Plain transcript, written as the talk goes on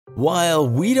While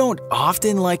we don't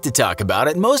often like to talk about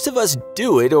it, most of us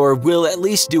do it or will at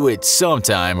least do it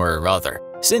sometime or other.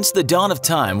 Since the dawn of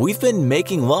time, we've been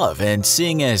making love, and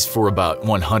seeing as for about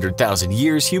 100,000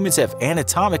 years humans have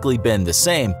anatomically been the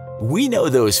same, we know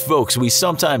those folks we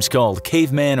sometimes called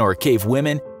cavemen or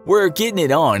cavewomen were getting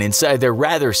it on inside their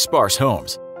rather sparse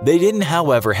homes. They didn't,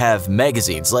 however, have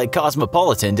magazines like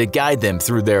Cosmopolitan to guide them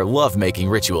through their love-making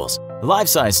rituals. Life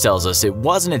science tells us it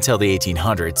wasn't until the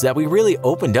 1800s that we really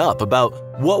opened up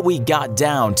about what we got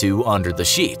down to under the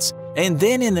sheets. And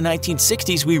then in the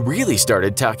 1960s, we really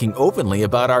started talking openly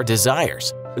about our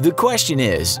desires. The question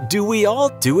is, do we all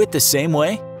do it the same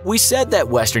way? We said that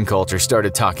Western culture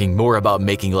started talking more about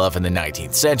making love in the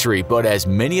 19th century, but as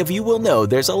many of you will know,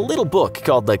 there's a little book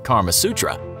called the Kama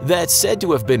Sutra that's said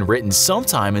to have been written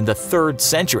sometime in the 3rd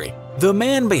century. The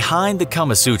man behind the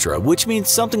Kama Sutra, which means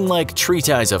something like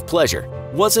treatise of pleasure,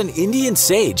 was an Indian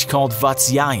sage called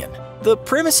Vatsyayan. The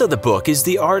premise of the book is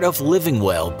the art of living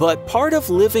well, but part of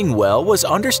living well was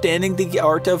understanding the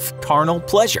art of carnal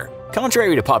pleasure.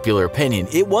 Contrary to popular opinion,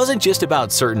 it wasn't just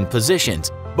about certain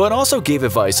positions, but also gave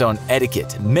advice on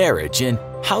etiquette, marriage, and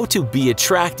how to be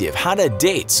attractive, how to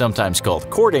date, sometimes called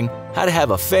courting, how to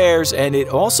have affairs, and it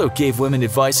also gave women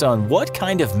advice on what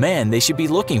kind of man they should be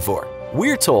looking for.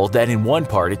 We're told that in one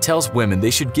part it tells women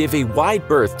they should give a wide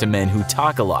berth to men who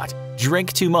talk a lot,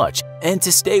 drink too much, and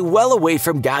to stay well away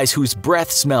from guys whose breath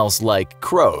smells like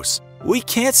crows. We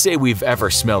can't say we've ever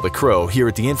smelled a crow here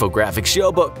at the Infographics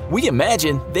show, but we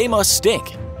imagine they must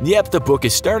stink. Yep, the book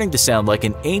is starting to sound like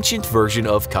an ancient version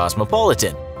of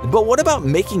Cosmopolitan. But what about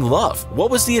making love? What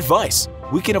was the advice?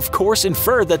 We can of course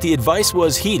infer that the advice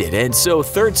was heeded, and so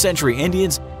 3rd century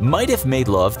Indians might have made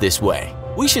love this way.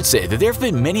 We should say that there have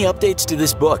been many updates to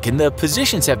this book, and the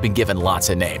positions have been given lots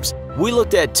of names. We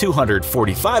looked at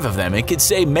 245 of them and could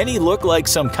say many look like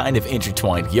some kind of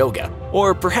intertwined yoga,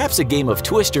 or perhaps a game of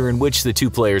Twister in which the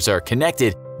two players are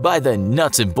connected by the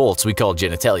nuts and bolts we call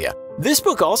genitalia. This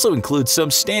book also includes some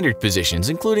standard positions,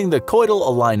 including the coital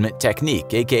alignment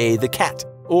technique, aka the cat,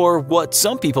 or what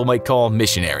some people might call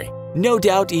missionary. No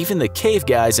doubt even the cave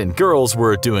guys and girls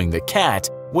were doing the cat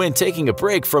when taking a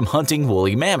break from hunting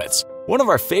woolly mammoths. One of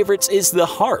our favorites is the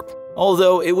harp,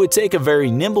 although it would take a very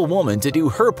nimble woman to do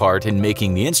her part in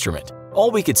making the instrument.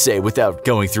 All we could say without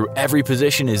going through every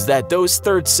position is that those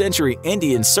 3rd century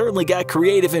Indians certainly got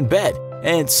creative in bed,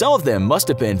 and some of them must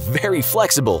have been very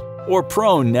flexible or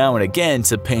prone now and again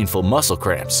to painful muscle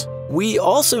cramps. We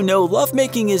also know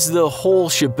lovemaking is the whole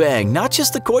shebang, not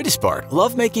just the coitus part.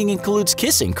 Lovemaking includes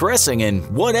kissing, caressing, and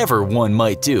whatever one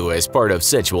might do as part of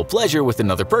sensual pleasure with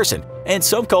another person. And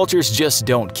some cultures just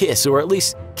don't kiss, or at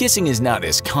least kissing is not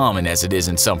as common as it is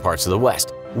in some parts of the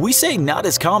West. We say not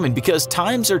as common because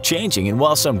times are changing, and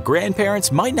while some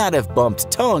grandparents might not have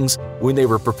bumped tongues when they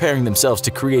were preparing themselves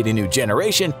to create a new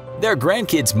generation, their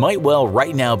grandkids might well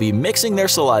right now be mixing their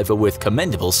saliva with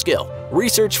commendable skill.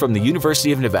 Research from the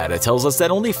University of Nevada tells us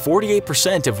that only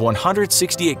 48% of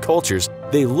 168 cultures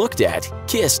they looked at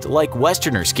kissed like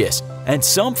Westerners kiss, and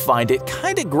some find it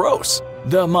kinda gross.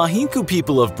 The Mahinku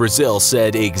people of Brazil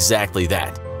said exactly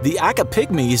that. The Aka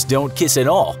Pygmies don't kiss at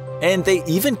all, and they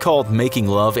even called making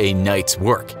love a night's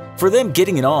work. For them,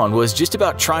 getting it on was just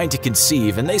about trying to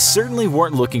conceive, and they certainly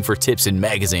weren't looking for tips in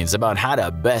magazines about how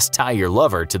to best tie your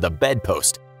lover to the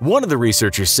bedpost. One of the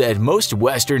researchers said most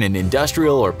Western and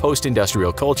industrial or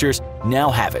post-industrial cultures now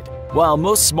have it, while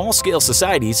most small-scale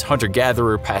societies,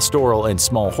 hunter-gatherer, pastoral, and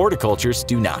small horticultures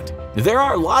do not. There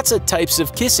are lots of types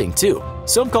of kissing too.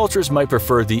 Some cultures might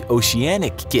prefer the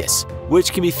oceanic kiss,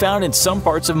 which can be found in some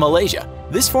parts of Malaysia.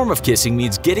 This form of kissing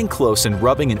means getting close and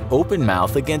rubbing an open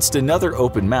mouth against another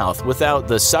open mouth without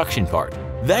the suction part.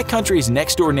 That country's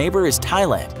next-door neighbor is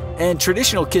Thailand, and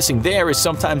traditional kissing there is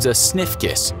sometimes a sniff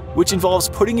kiss, which involves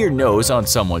putting your nose on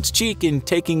someone's cheek and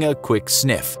taking a quick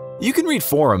sniff. You can read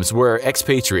forums where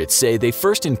expatriates say they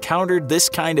first encountered this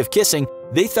kind of kissing,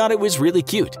 they thought it was really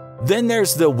cute. Then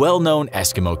there's the well-known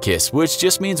Eskimo kiss, which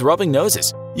just means rubbing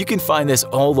noses. You can find this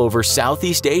all over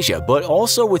Southeast Asia, but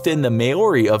also within the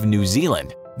Maori of New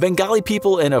Zealand, Bengali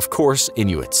people, and of course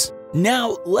Inuits.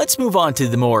 Now let's move on to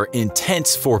the more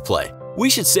intense foreplay. We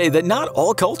should say that not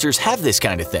all cultures have this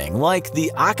kind of thing. Like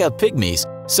the Aka Pygmies,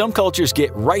 some cultures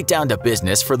get right down to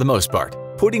business for the most part.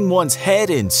 Putting one's head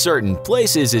in certain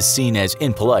places is seen as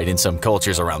impolite in some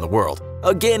cultures around the world.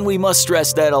 Again, we must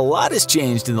stress that a lot has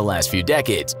changed in the last few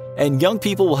decades, and young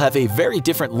people will have a very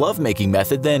different lovemaking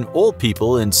method than old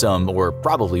people in some or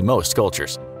probably most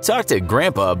cultures. Talk to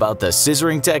Grandpa about the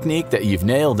scissoring technique that you've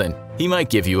nailed and he might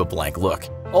give you a blank look.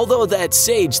 Although that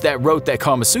sage that wrote that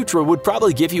Kama Sutra would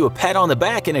probably give you a pat on the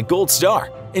back and a gold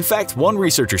star. In fact, one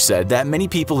researcher said that many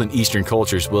people in Eastern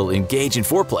cultures will engage in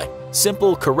foreplay,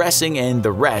 simple caressing and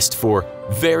the rest for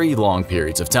very long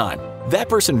periods of time. That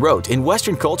person wrote, in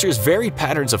Western cultures, varied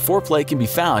patterns of foreplay can be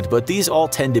found, but these all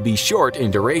tend to be short in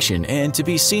duration and to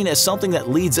be seen as something that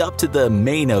leads up to the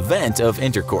main event of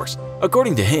intercourse.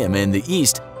 According to him, in the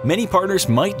East, many partners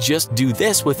might just do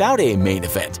this without a main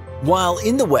event, while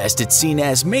in the West it's seen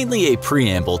as mainly a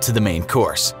preamble to the main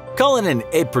course. Call it an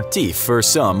apéritif for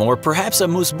some, or perhaps a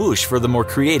amuse-bouche for the more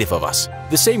creative of us.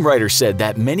 The same writer said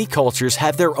that many cultures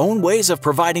have their own ways of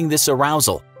providing this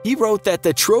arousal. He wrote that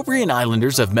the Trobriand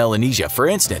Islanders of Melanesia, for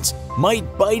instance,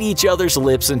 might bite each other's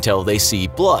lips until they see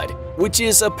blood, which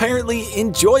is apparently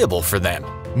enjoyable for them.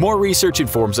 More research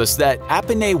informs us that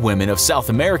Apennine women of South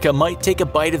America might take a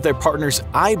bite of their partner's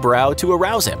eyebrow to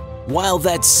arouse him, while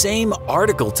that same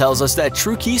article tells us that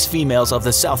Truquís females of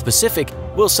the South Pacific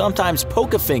will sometimes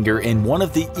poke a finger in one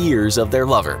of the ears of their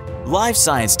lover. Live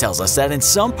Science tells us that in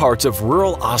some parts of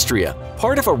rural Austria,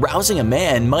 part of arousing a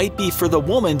man might be for the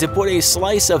woman to put a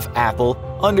slice of apple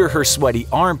under her sweaty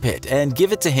armpit and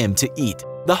give it to him to eat.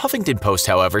 The Huffington Post,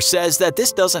 however, says that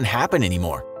this doesn't happen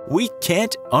anymore. We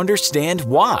can't understand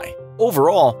why.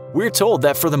 Overall, we're told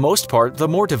that for the most part, the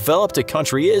more developed a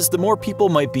country is, the more people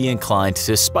might be inclined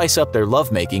to spice up their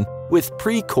lovemaking with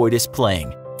pre-coitus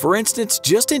playing. For instance,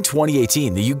 just in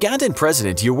 2018, the Ugandan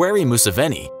president Yoweri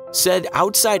Museveni said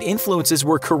outside influences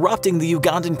were corrupting the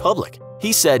Ugandan public.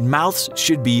 He said mouths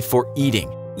should be for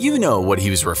eating. You know what he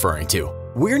was referring to.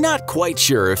 We're not quite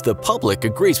sure if the public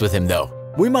agrees with him though.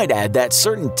 We might add that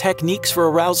certain techniques for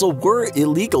arousal were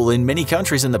illegal in many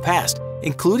countries in the past,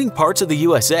 including parts of the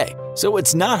USA, so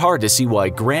it's not hard to see why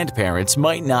grandparents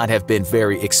might not have been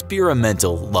very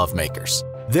experimental lovemakers.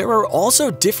 There are also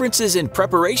differences in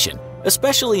preparation,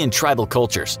 especially in tribal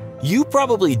cultures. You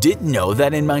probably didn't know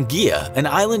that in Mangia, an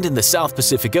island in the South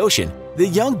Pacific Ocean, the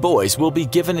young boys will be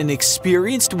given an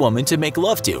experienced woman to make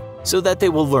love to, so that they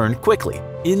will learn quickly.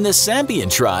 In the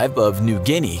Sambian tribe of New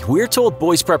Guinea, we're told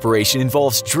boys' preparation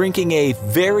involves drinking a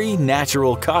very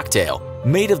natural cocktail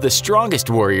made of the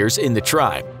strongest warriors in the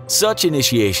tribe. Such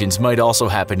initiations might also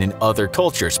happen in other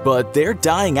cultures, but they're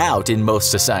dying out in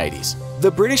most societies. The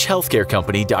British healthcare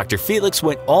company Dr. Felix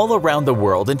went all around the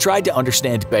world and tried to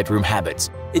understand bedroom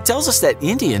habits. It tells us that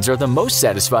Indians are the most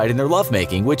satisfied in their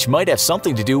lovemaking, which might have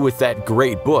something to do with that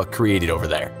great book created over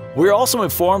there. We're also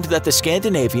informed that the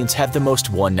Scandinavians have the most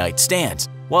one-night stands,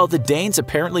 while the Danes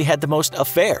apparently had the most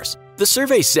affairs. The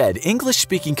survey said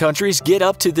English-speaking countries get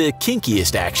up to the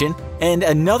kinkiest action, and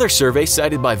another survey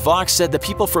cited by Vox said the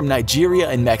people from Nigeria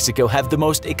and Mexico have the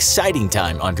most exciting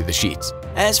time under the sheets.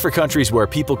 As for countries where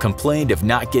people complained of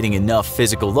not getting enough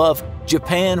physical love,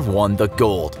 Japan won the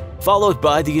gold, followed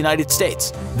by the United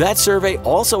States. That survey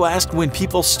also asked when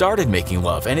people started making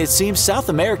love, and it seems South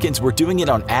Americans were doing it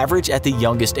on average at the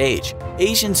youngest age.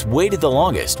 Asians waited the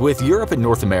longest, with Europe and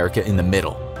North America in the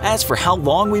middle. As for how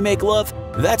long we make love,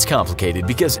 that's complicated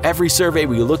because every survey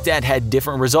we looked at had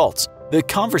different results. The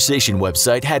Conversation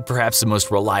website had perhaps the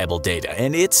most reliable data,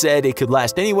 and it said it could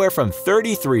last anywhere from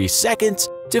 33 seconds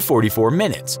to 44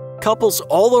 minutes. Couples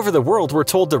all over the world were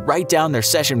told to write down their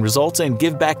session results and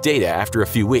give back data after a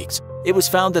few weeks. It was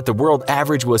found that the world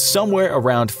average was somewhere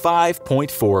around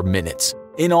 5.4 minutes.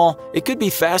 In all, it could be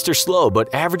fast or slow,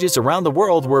 but averages around the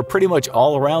world were pretty much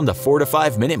all around the 4 to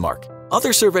 5 minute mark.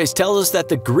 Other surveys tell us that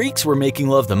the Greeks were making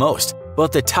love the most,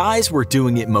 but the Thais were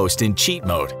doing it most in cheat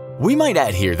mode. We might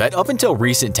add here that up until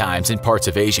recent times in parts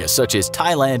of Asia such as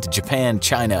Thailand, Japan,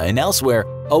 China, and elsewhere,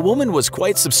 a woman was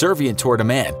quite subservient toward a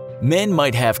man. Men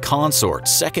might have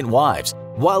consorts, second wives,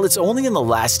 while it's only in the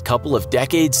last couple of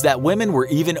decades that women were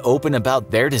even open about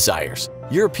their desires.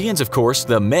 Europeans, of course,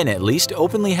 the men at least,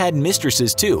 openly had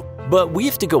mistresses too, but we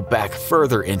have to go back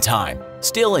further in time.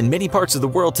 Still, in many parts of the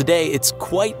world today, it's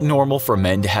quite normal for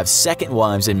men to have second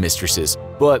wives and mistresses,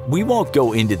 but we won't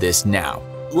go into this now.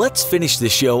 Let's finish the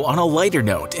show on a lighter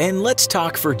note, and let's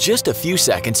talk for just a few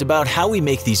seconds about how we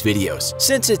make these videos,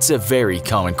 since it's a very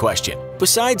common question.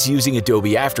 Besides using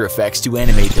Adobe After Effects to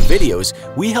animate the videos,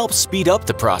 we help speed up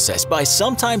the process by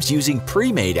sometimes using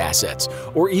pre-made assets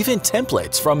or even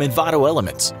templates from Envato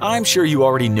Elements. I'm sure you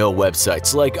already know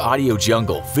websites like Audio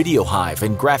Jungle, Video Hive,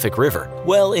 and Graphic River.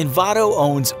 Well, Envato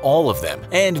owns all of them,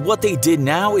 and what they did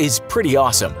now is pretty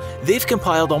awesome. They've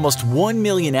compiled almost 1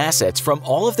 million assets from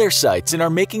all of their sites and are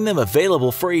making them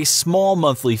available for a small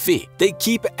monthly fee. They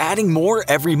keep adding more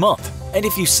every month. And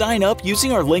if you sign up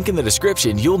using our link in the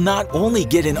description, you'll not only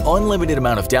get an unlimited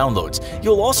amount of downloads,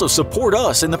 you'll also support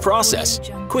us in the process.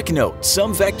 Quick note,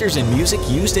 some vectors and music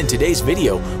used in today's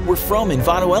video were from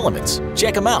Envato Elements.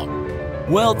 Check them out.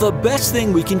 Well, the best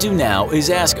thing we can do now is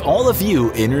ask all of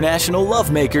you international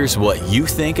love makers what you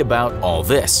think about all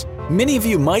this. Many of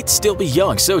you might still be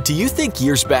young, so do you think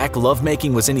years back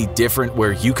lovemaking was any different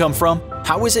where you come from?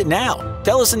 How is it now?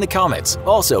 Tell us in the comments.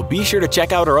 Also, be sure to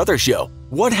check out our other show,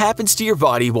 What Happens to Your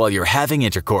Body While You're Having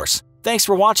Intercourse. Thanks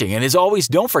for watching, and as always,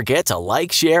 don't forget to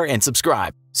like, share, and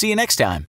subscribe. See you next time.